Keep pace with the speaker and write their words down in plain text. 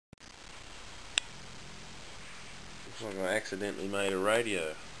Looks like I accidentally made a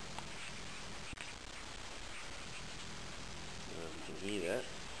radio. You can hear that.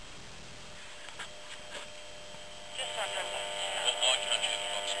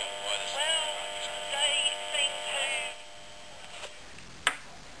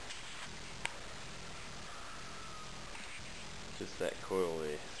 Just that coil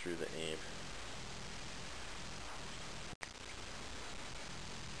there through the amp.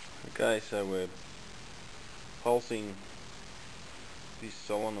 Okay, so we're pulsing this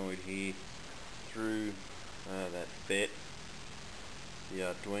solenoid here through that FET. The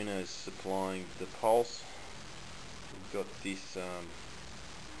arduino is supplying the pulse. We've got this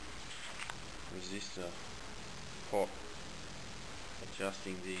resistor pot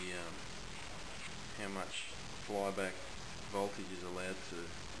adjusting the how much flyback voltage is allowed to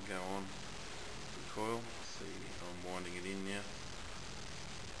go on the coil. See, I'm winding it in now,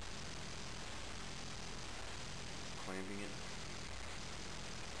 clamping it.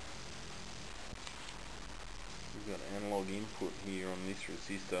 We've got analog input here on this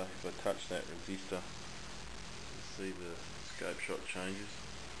resistor. If I touch that resistor, you see the scope shot changes.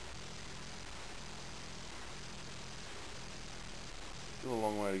 Still a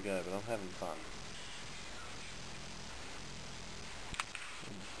long way to go, but I'm having fun.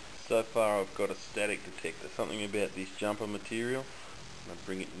 So far I've got a static detector, something about this jumper material. I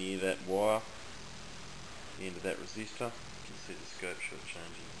bring it near that wire, the end of that resistor. You can see the scope shot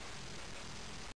changing.